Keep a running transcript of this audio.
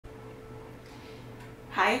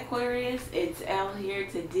Hi Aquarius, it's Elle here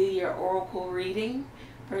to do your oracle reading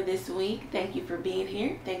for this week. Thank you for being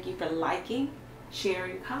here. Thank you for liking,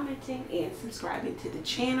 sharing, commenting, and subscribing to the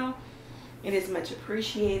channel. It is much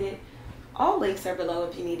appreciated. All links are below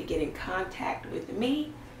if you need to get in contact with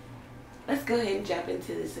me. Let's go ahead and jump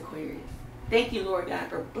into this, Aquarius. Thank you, Lord God,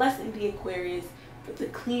 for blessing the Aquarius with a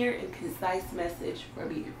clear and concise message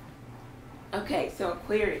from you. Okay, so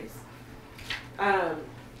Aquarius,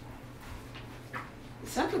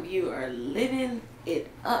 some of you are living it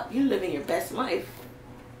up. You're living your best life.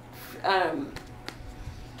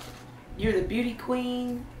 You're the beauty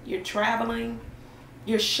queen. You're traveling.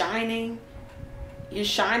 You're shining. Your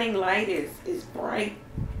shining light is bright.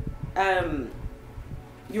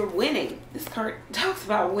 You're winning. This card talks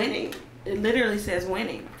about winning. It literally says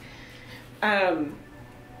winning.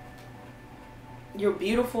 You're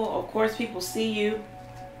beautiful. Of course, people see you.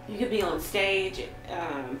 You could be on stage.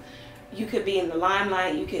 You could be in the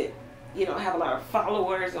limelight. You could, have a lot of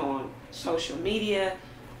followers on social media.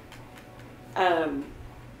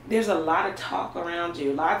 There's a lot of talk around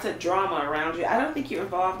you, lots of drama around you. I don't think you're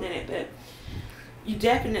involved in it, but you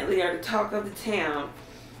definitely are the talk of the town.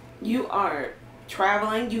 You are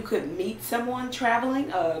traveling. You could meet someone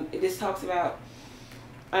traveling. This talks about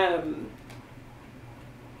a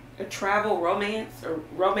travel romance or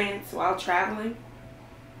romance while traveling.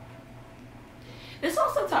 This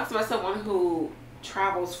also talks about someone who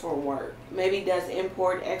travels for work. Maybe does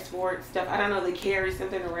import, export stuff. I don't know, they carry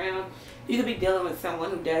something around. You could be dealing with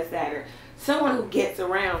someone who does that, or someone who gets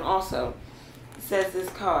around also, says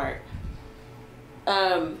this card.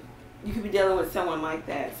 You could be dealing with someone like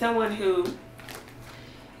that. Someone who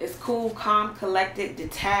is cool, calm, collected,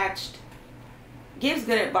 detached, gives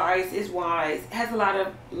good advice, is wise, has a lot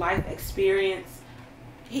of life experience.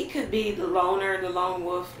 He could be the loner, the lone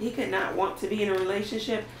wolf. He could not want to be in a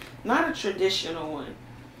relationship, not a traditional one.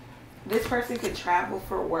 This person could travel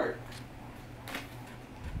for work.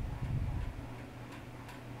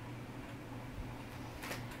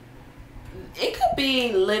 It could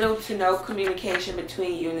be little to no communication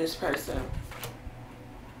between you and this person.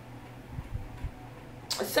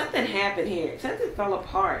 Something happened here. Something fell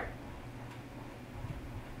apart.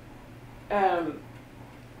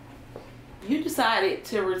 You decided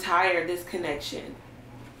to retire this connection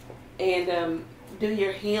and do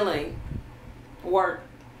your healing work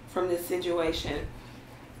from this situation.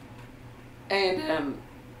 And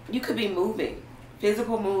you could be moving,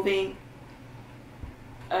 physical moving,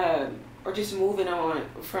 or just moving on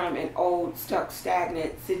from an old, stuck,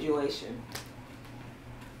 stagnant situation.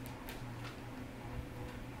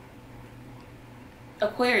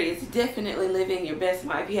 Aquarius, definitely living your best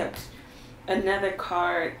life. You have another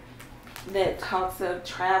card that talks of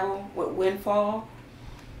travel with windfall.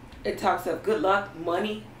 It talks of good luck,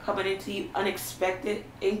 money coming into you, unexpected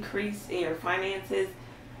increase in your finances.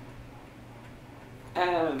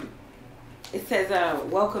 It says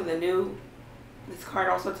welcome the new. This card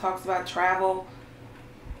also talks about travel,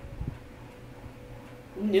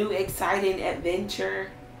 new exciting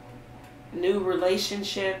adventure, new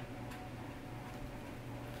relationship.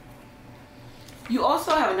 You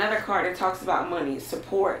also have another card that talks about money,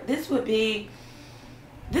 support. This sometimes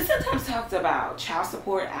talks about child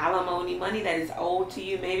support, alimony, money that is owed to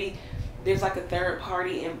you. Maybe there's like a third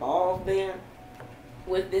party involved there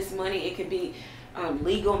with this money. It could be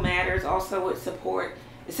legal matters also with support.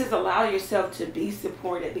 It says allow yourself to be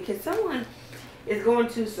supported because someone is going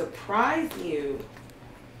to surprise you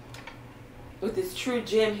with this true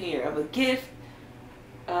gem here of a gift.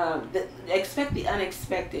 Expect the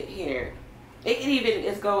unexpected here. It can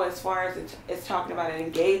even go as far as it's talking about an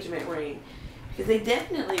engagement ring, because they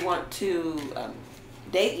definitely want to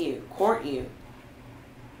date you, court you.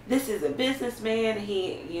 This is a businessman.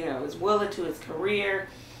 He, is well into his career.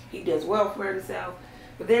 He does well for himself.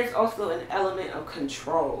 But there's also an element of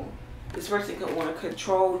control. This person could want to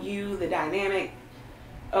control you, the dynamic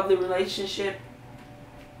of the relationship.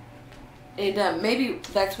 And maybe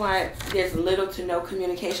that's why there's little to no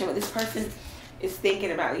communication. But this person is thinking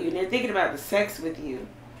about you, and they're thinking about the sex with you.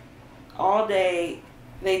 All day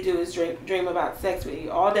they do is dream about sex with you.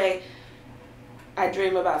 All day I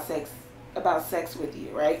dream about sex with you,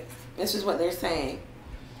 right? This is what they're saying.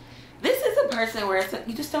 This is a person where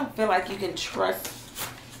you just don't feel like you can trust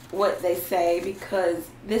what they say, because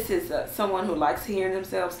this is someone who likes hearing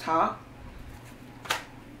themselves talk.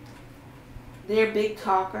 They're a big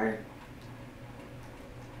talker.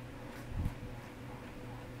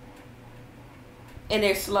 And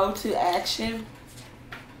they're slow to action.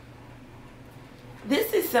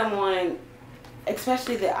 This is someone,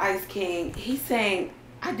 especially the Ice King, he's saying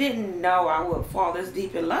I didn't know I would fall this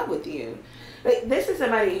deep in love with you. Like, this is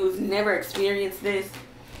somebody who's never experienced this.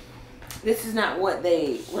 This is not what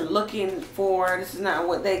they were looking for. This is not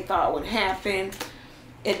what they thought would happen.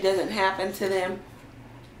 It doesn't happen to them.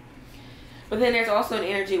 But then there's also an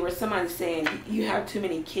energy where somebody's saying, you have too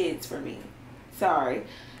many kids for me. Sorry.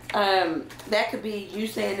 That could be you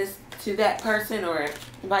saying this to that person or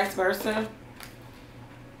vice versa.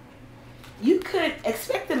 You could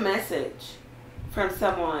expect a message from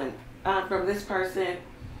someone, from this person.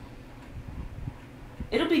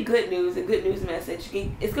 It'll be good news, a good news message.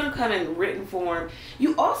 It's going to come in written form.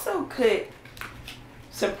 You also could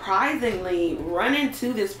surprisingly run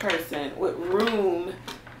into this person with room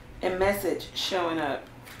and message showing up.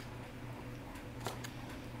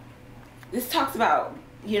 This talks about,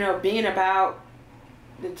 you know, being about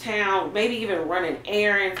the town, maybe even running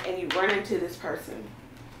errands, and you run into this person.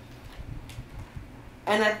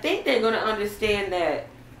 And I think they're going to understand that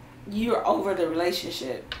you're over the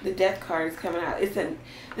relationship. The death card is coming out.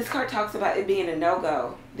 This card talks about it being a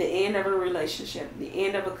no-go, the end of a relationship, the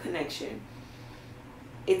end of a connection.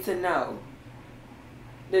 It's a no.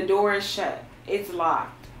 The door is shut. It's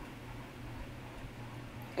locked.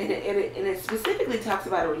 And it specifically talks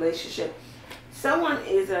about a relationship. Someone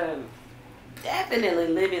is definitely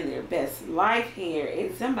living their best life here,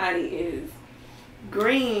 and somebody is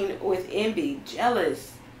green with envy,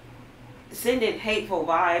 jealous, sending hateful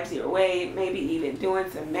vibes your way, maybe even doing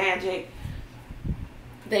some magic.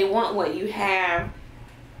 They want what you have.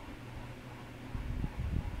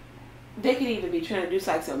 They could even be trying to do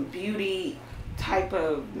like some beauty type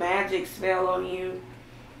of magic spell on you.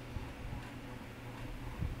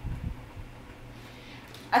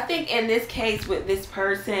 I think in this case with this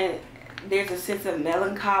person, there's a sense of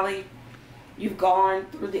melancholy. You've gone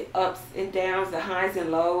through the ups and downs, the highs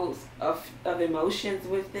and lows of emotions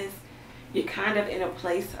with this. You're kind of in a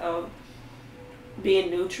place of being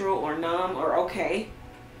neutral or numb or okay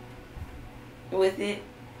with it.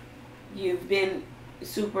 You've been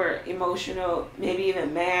super emotional, maybe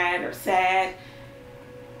even mad or sad,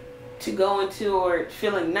 to go into or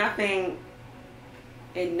feeling nothing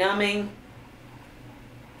and numbing.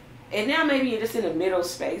 And now maybe you're just in a middle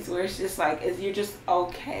space where it's just like, you're just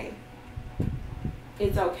okay.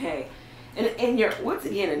 It's okay. And you're, once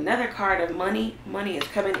again, another card of money. Money is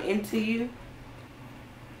coming into you.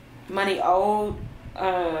 Money owed.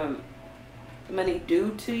 Money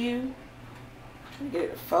due to you. Trying to get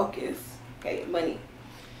it to focus. Okay, money.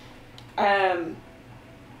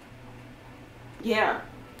 Yeah.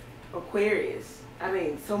 Aquarius. I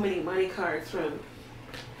mean, so many money cards from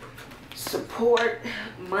support,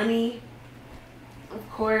 money. Of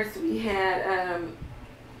course, we had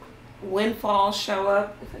windfall show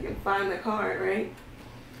up, if I can find the card, right?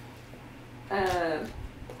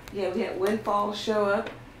 Yeah, we had windfall show up.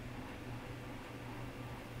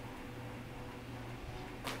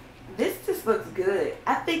 This just looks good.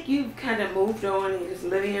 I think you've kind of moved on and you're just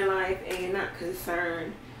living your life and you're not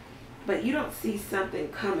concerned, but you don't see something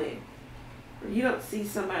coming, or you don't see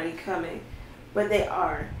somebody coming, but they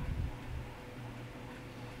are.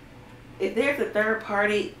 If there's a third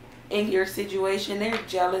party in your situation, they're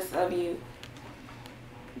jealous of you.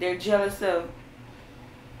 They're jealous of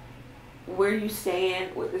where you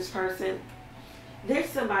stand with this person. There's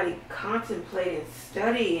somebody contemplating,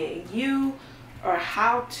 studying you, or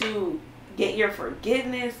how to get your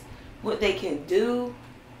forgiveness, what they can do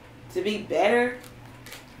to be better.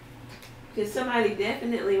 Because somebody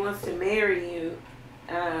definitely wants to marry you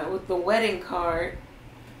with the wedding card.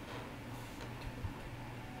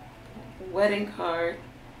 Wedding card.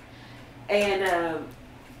 And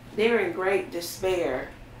they're in great despair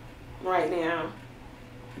right now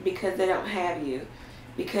because they don't have you,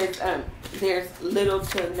 because there's little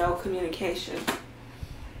to no communication,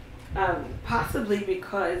 possibly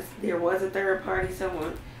because there was a third party.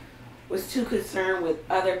 Someone was too concerned with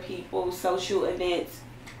other people, social events,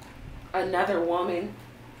 another woman.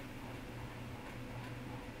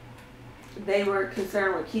 They were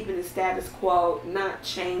concerned with keeping the status quo, not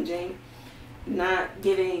changing, not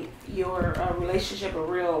giving your relationship a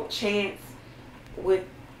real chance with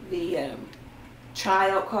the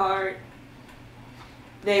child card.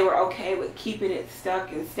 They were okay with keeping it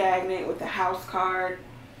stuck and stagnant with the house card.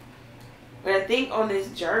 But I think on this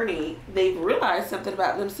journey, they've realized something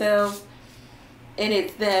about themselves, and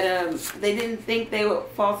it's that they didn't think they would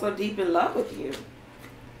fall so deep in love with you.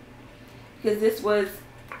 Because this was,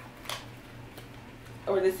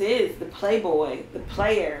 or this is, the playboy, the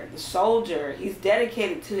player, the soldier. He's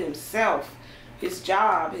dedicated to himself, his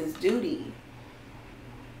job, his duty.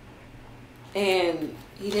 And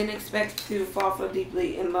he didn't expect to fall so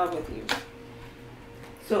deeply in love with you.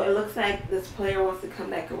 So it looks like this player wants to come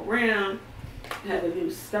back around, have a new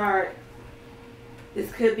start. This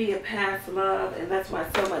could be a past love, and that's why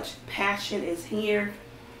so much passion is here.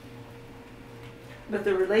 But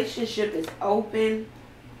the relationship is open.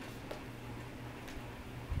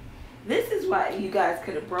 This is why you guys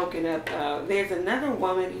could have broken up. There's another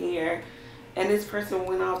woman here, and this person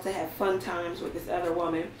went off to have fun times with this other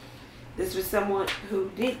woman. This was someone who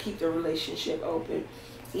did keep the relationship open,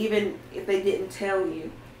 even if they didn't tell you.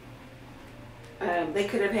 They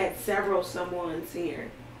could have had several someones here.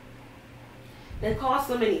 They caused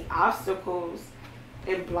so many obstacles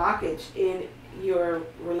and blockage in your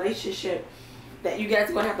relationship that you guys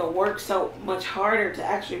are going to have to work so much harder to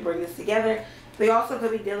actually bring this together. They also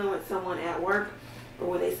could be dealing with someone at work, or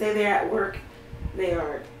when they say they're at work, they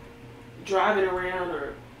are driving around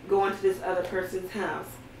or going to this other person's house.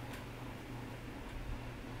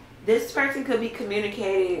 This person could be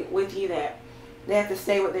communicating with you that they have to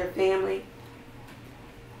stay with their family.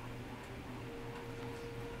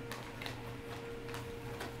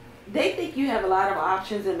 They think you have a lot of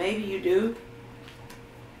options, and maybe you do,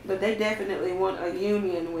 but they definitely want a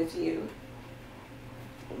union with you.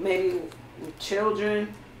 Maybe with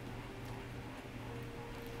children.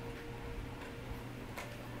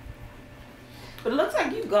 But it looks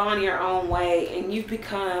like you've gone your own way, and you've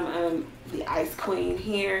become the Ice Queen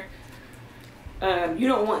here. You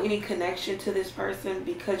don't want any connection to this person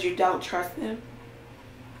because you don't trust them.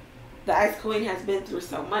 The Ice Queen has been through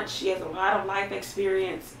so much. She has a lot of life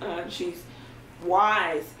experience. She's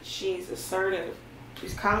wise. She's assertive.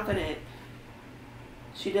 She's confident.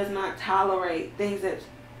 She does not tolerate things that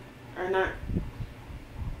are not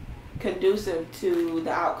conducive to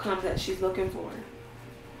the outcomes that she's looking for.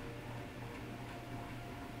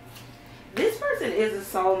 This person is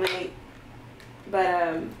a soulmate,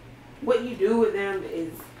 but what you do with them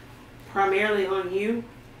is primarily on you.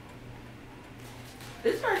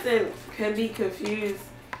 This person could be confused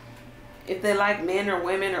if they like men or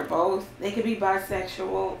women or both. They could be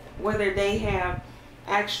bisexual, whether they have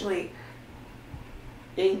actually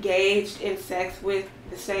engaged in sex with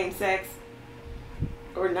the same sex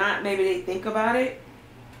or not. Maybe they think about it.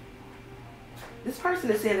 This person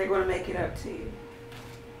is saying they're going to make it up to you.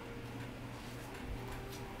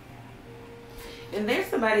 And there's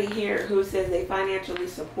somebody here who says they financially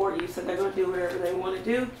support you, so they're going to do whatever they want to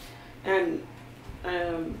do. And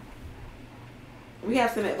we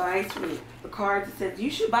have some advice from the cards that says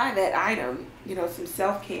you should buy that item, you know, some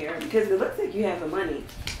self-care, because it looks like you have the money.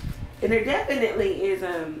 And there definitely is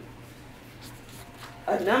a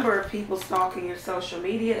number of people stalking your social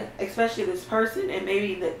media, especially this person and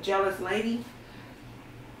maybe the jealous lady.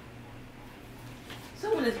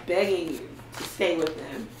 Someone is begging you to stay with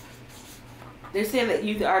them. They're saying that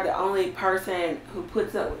you are the only person who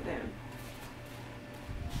puts up with them.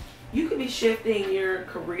 You could be shifting your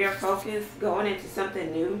career focus, going into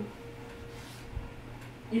something new.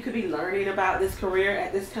 You could be learning about this career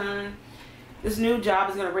at this time. This new job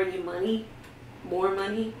is going to bring you money, more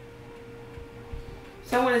money.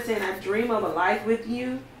 Someone is saying, I dream of a life with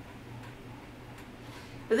you.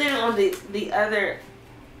 But then on the other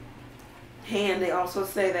hand, they also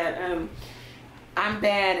say that I'm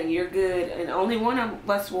bad and you're good, and only one of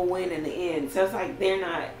us will win in the end. So it's like they're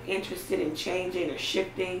not interested in changing or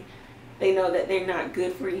shifting. They know that they're not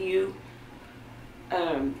good for you.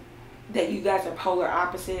 That you guys are polar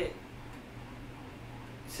opposite.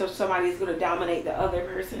 So somebody's going to dominate the other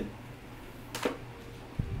person.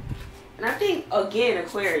 And I think, again,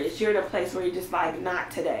 Aquarius, you're in a place where you're just like,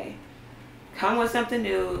 not today. Come with something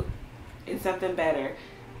new and something better.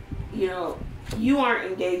 You know, you aren't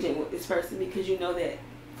engaging with this person because you know that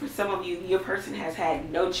for some of you, your person has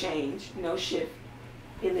had no change, no shift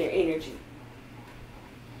in their energy.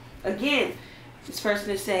 Again, this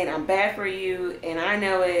person is saying, I'm bad for you, and I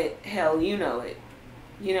know it. Hell, you know it.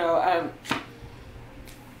 You know,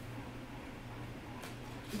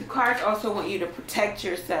 the cards also want you to protect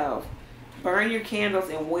yourself. Burn your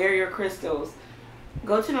candles and wear your crystals.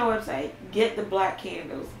 Go to my website. Get the black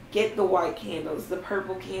candles. Get the white candles. The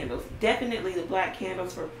purple candles. Definitely the black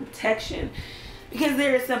candles for protection. Because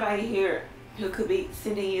there is somebody here who could be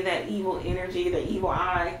sending you that evil energy, the evil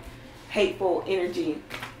eye, hateful energy.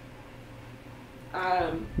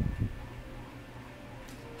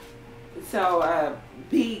 So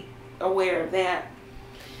be aware of that.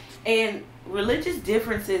 And religious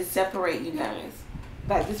differences separate you guys.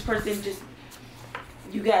 Like this person just,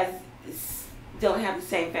 you guys don't have the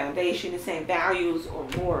same foundation, the same values or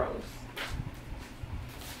morals.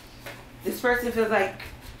 This person feels like,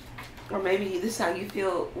 or maybe this is how you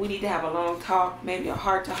feel, we need to have a long talk, maybe a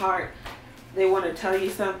heart to heart. They want to tell you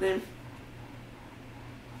something.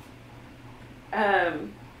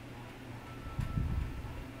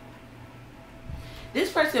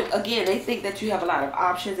 This person, again, they think that you have a lot of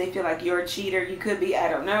options. They feel like you're a cheater. You could be, I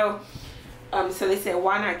don't know. So they said,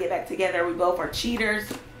 why not get back together? We both are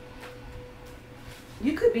cheaters.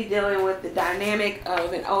 You could be dealing with the dynamic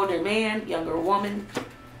of an older man, younger woman.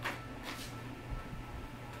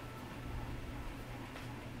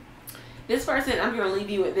 This person, I'm going to leave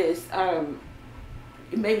you with this.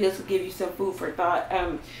 Maybe this will give you some food for thought.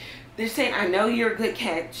 They're saying, I know you're a good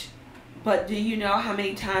catch, but do you know how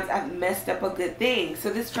many times I've messed up a good thing? So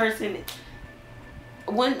this person,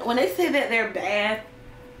 when they say that they're bad,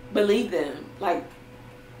 believe them. Like,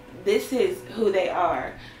 this is who they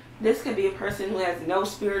are. This could be a person who has no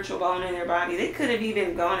spiritual bone in their body. They could have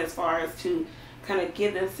even gone as far as to kind of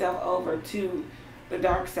give themselves over to the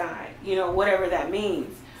dark side, you know, whatever that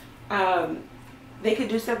means. They could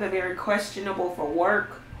do something very questionable for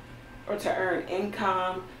work or to earn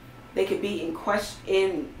income. They could be involved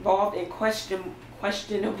in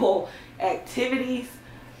questionable activities,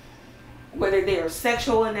 whether they are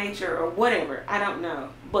sexual in nature or whatever. I don't know.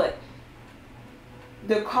 But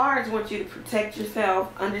the cards want you to protect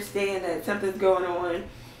yourself, understand that something's going on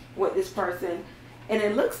with this person. And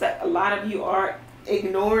it looks like a lot of you are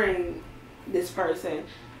ignoring this person.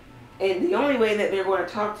 And the only way that they're going to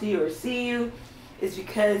talk to you or see you is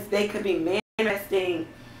because they could be manifesting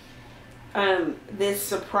this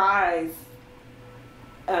surprise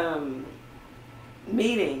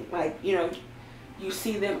meeting. Like, you know, you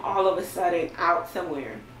see them all of a sudden out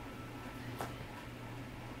somewhere.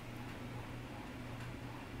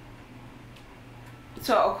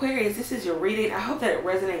 So Aquarius, this is your reading. I hope that it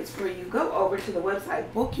resonates for you. Go over to the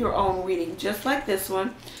website, book your own reading just like this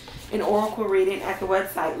one, an oracle reading at the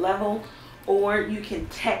website level, or you can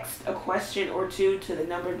text a question or two to the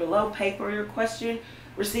number below, pay for your question,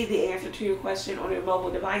 receive the answer to your question on your mobile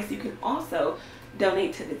device. You can also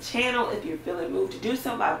donate to the channel if you're feeling moved to do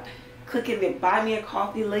so by clicking the Buy Me a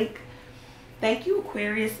Coffee link. Thank you,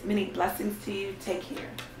 Aquarius. Many blessings to you. Take care.